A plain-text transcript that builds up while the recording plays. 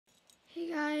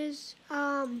guys,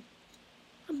 I'm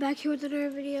back here with another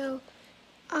video.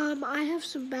 I have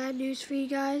some bad news for you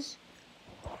guys.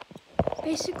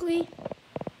 Basically,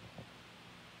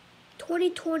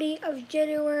 2020 of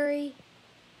January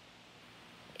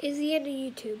is the end of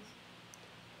YouTube.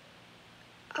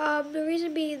 The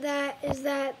reason being that is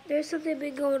that there's something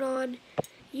been going on.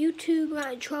 YouTube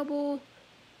got in trouble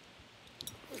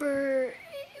for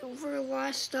a lot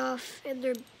of stuff,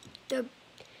 and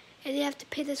they have to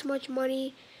pay this much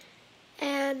money,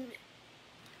 and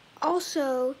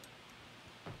also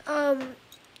I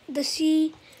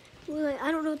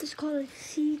don't know what this is called,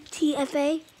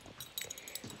 CTFA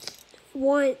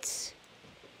wants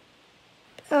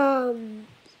well,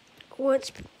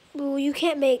 you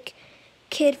can't make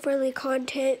kid-friendly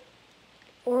content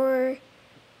or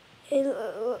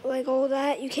like all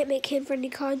that. You can't make kid-friendly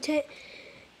content,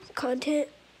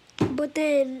 but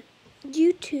then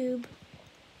YouTube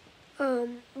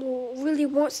really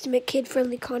wants to make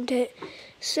kid-friendly content.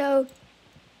 So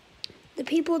the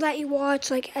people that you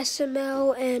watch, like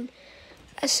SML and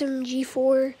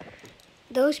SMG4,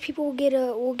 those people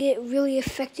will get really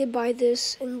affected by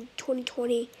this in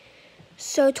 2020.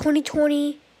 So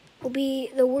 2020 will be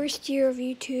the worst year of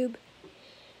YouTube.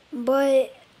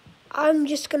 But I'm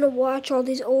just gonna watch all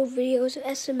these old videos of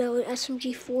SML and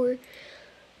SMG4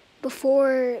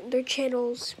 before their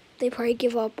channels they probably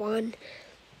give up on.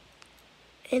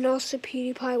 And also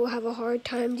PewDiePie will have a hard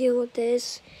time dealing with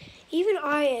this. Even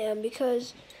I am,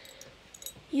 because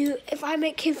if I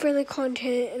make kid-friendly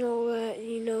content and all that,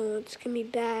 it's gonna be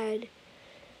bad.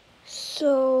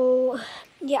 So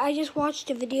yeah, I just watched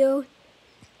a video.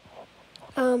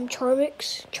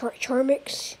 Charmix.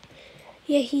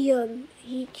 Yeah,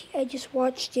 I just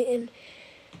watched it, and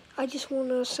I just want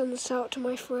to send this out to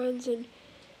my friends, and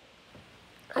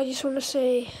I just want to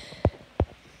say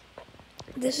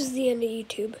this is the end of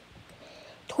YouTube.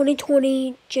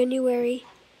 2020 January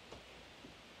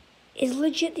is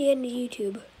legit the end of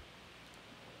YouTube.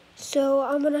 So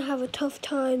I'm gonna have a tough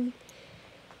time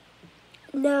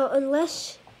now,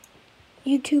 unless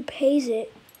YouTube pays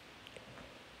it.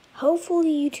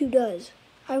 Hopefully YouTube does.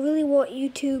 I really want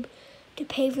YouTube to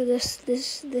pay for this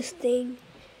thing,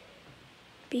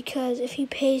 because if he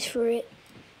pays for it,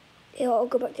 it'll all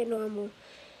go back to normal.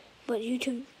 But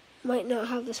YouTube might not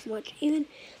have this much. Even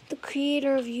the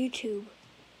creator of YouTube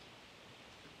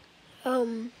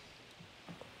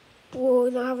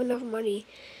will not have enough money,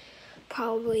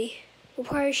 probably. Well,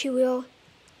 probably she will.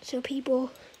 So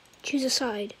people, choose a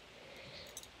side.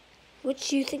 Which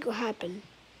do you think will happen?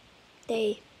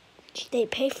 They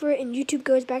pay for it and YouTube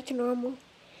goes back to normal,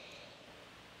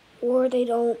 or they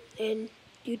don't and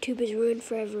YouTube is ruined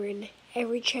forever, and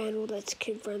every channel that's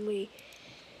kid-friendly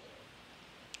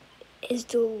is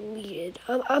deleted.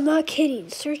 I'm not kidding.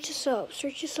 Search this up.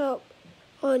 Search this up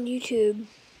on YouTube.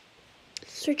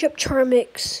 Search up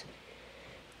Charmix.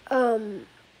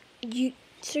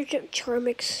 Search up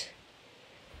Charmix.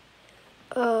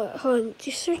 Hold on.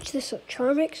 Just search this up.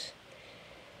 Charmix.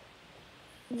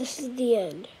 This is the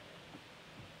end.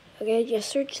 Okay, just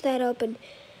search that up and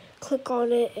click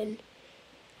on it, and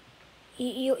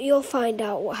you'll find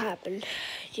out what happened.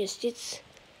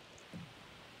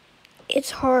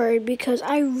 It's hard, because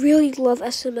I really love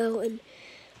SML and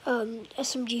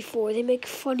SMG4. They make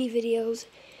funny videos,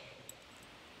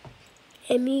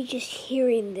 and me just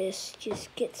hearing this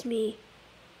just gets me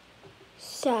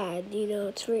sad.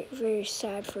 It's very, very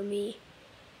sad for me.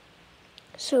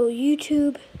 So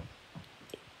YouTube,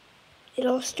 it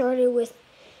all started with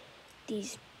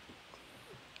these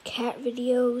cat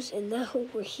videos, and now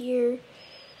we're here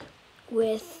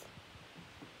with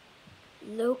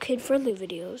no kid-friendly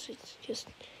videos. It's just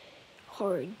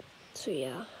hard. So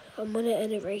yeah, I'm gonna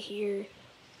end it right here.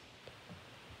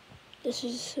 This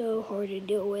is so hard to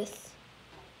deal with,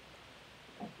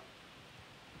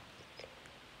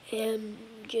 and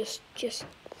just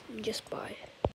bye.